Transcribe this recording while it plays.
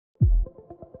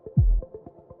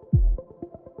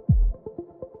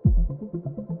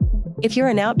If you're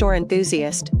an outdoor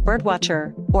enthusiast,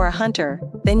 birdwatcher, or a hunter,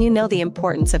 then you know the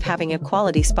importance of having a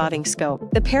quality spotting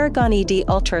scope. The Paragon ED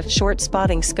Ultra Short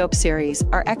Spotting Scope series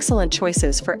are excellent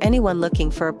choices for anyone looking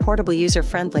for a portable,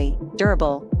 user-friendly,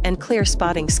 durable, and clear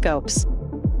spotting scopes.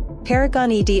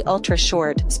 Paragon ED Ultra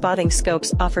Short Spotting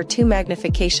Scopes offer two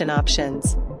magnification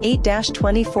options,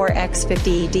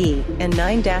 8-24x50 ED and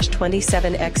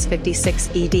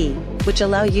 9-27x56 ED, which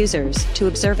allow users to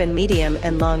observe in medium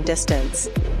and long distance.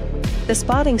 The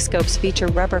spotting scopes feature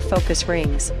rubber focus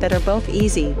rings that are both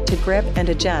easy to grip and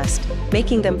adjust,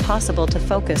 making them possible to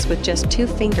focus with just 2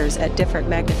 fingers at different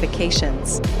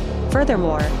magnifications.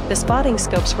 Furthermore, the spotting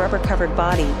scope's rubber-covered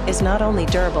body is not only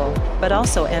durable, but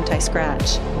also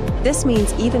anti-scratch. This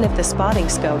means even if the spotting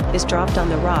scope is dropped on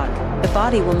the rock, the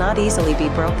body will not easily be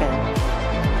broken.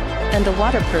 And the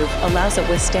waterproof allows it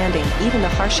withstanding even the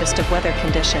harshest of weather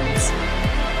conditions.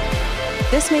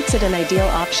 This makes it an ideal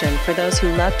option for those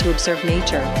who love to observe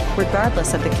nature,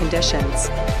 regardless of the conditions.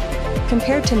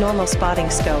 Compared to normal spotting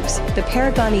scopes, the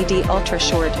Paragon ED Ultra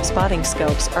Short Spotting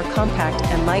Scopes are compact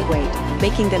and lightweight,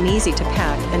 making them easy to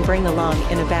pack and bring along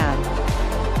in a bag.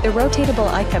 The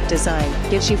rotatable eye cup design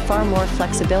gives you far more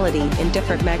flexibility in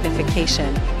different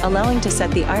magnification, allowing to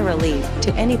set the eye relief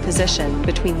to any position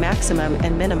between maximum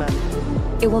and minimum.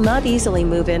 It will not easily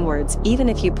move inwards even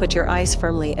if you put your eyes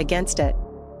firmly against it.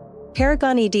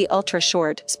 Paragon ED Ultra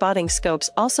Short Spotting Scopes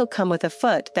also come with a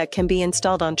foot that can be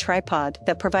installed on tripod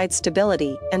that provides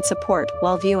stability and support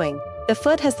while viewing. The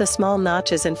foot has the small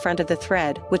notches in front of the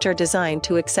thread which are designed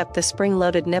to accept the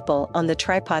spring-loaded nipple on the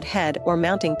tripod head or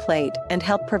mounting plate and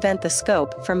help prevent the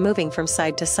scope from moving from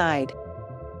side to side.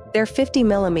 Their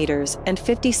 50mm and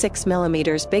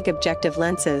 56mm big objective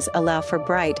lenses allow for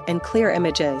bright and clear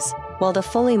images, while the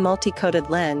fully multi-coated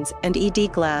lens and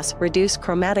ED glass reduce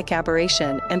chromatic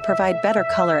aberration and provide better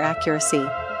color accuracy.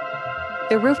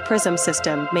 The roof prism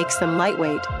system makes them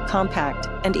lightweight, compact,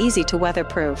 and easy to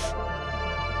weatherproof.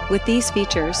 With these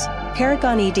features,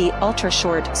 Paragon ED Ultra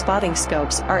Short Spotting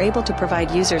Scopes are able to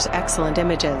provide users excellent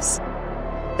images.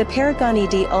 The Paragon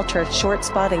ED Ultra Short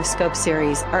Spotting Scope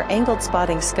series are angled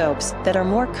spotting scopes that are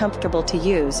more comfortable to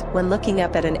use when looking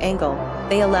up at an angle.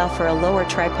 They allow for a lower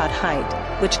tripod height,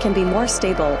 which can be more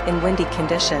stable in windy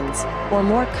conditions, or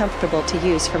more comfortable to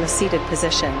use from a seated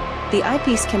position. The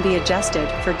eyepiece can be adjusted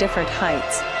for different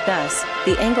heights, thus,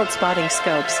 the angled spotting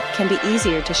scopes can be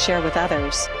easier to share with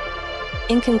others.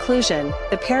 In conclusion,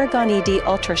 the Paragon ED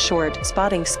Ultra Short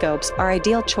Spotting Scopes are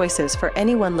ideal choices for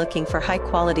anyone looking for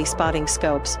high-quality spotting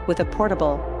scopes with a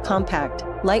portable, compact,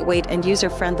 lightweight and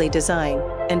user-friendly design,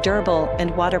 and durable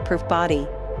and waterproof body.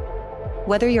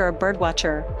 Whether you're a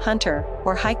birdwatcher, hunter,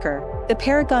 or hiker, the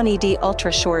Paragon ED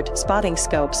Ultra Short Spotting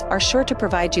Scopes are sure to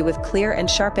provide you with clear and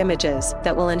sharp images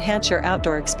that will enhance your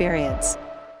outdoor experience.